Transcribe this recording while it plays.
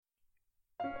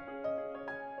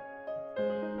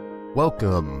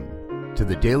Welcome to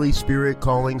the Daily Spirit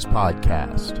Callings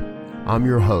Podcast. I'm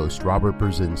your host, Robert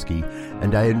Brzezinski,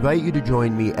 and I invite you to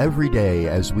join me every day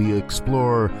as we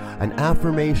explore an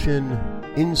affirmation,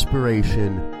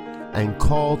 inspiration, and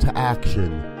call to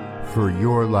action for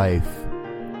your life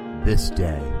this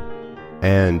day.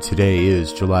 And today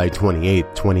is July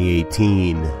 28th,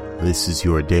 2018. This is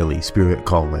your Daily Spirit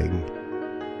Calling.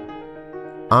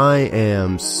 I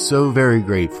am so very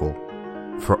grateful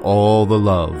for all the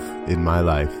love in my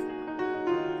life.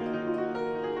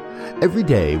 Every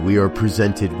day we are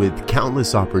presented with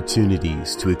countless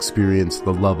opportunities to experience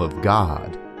the love of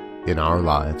God in our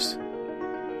lives.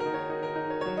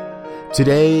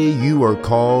 Today you are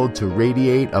called to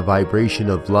radiate a vibration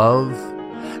of love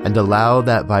and allow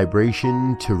that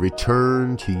vibration to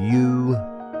return to you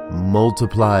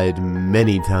multiplied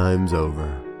many times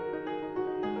over.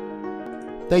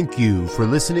 Thank you for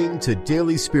listening to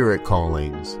Daily Spirit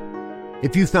Callings.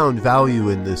 If you found value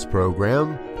in this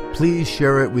program, please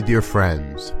share it with your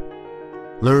friends.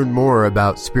 Learn more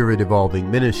about Spirit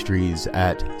Evolving Ministries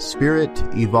at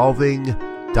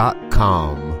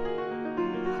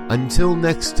spiritevolving.com. Until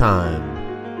next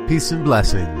time, peace and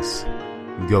blessings.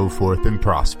 Go forth and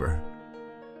prosper.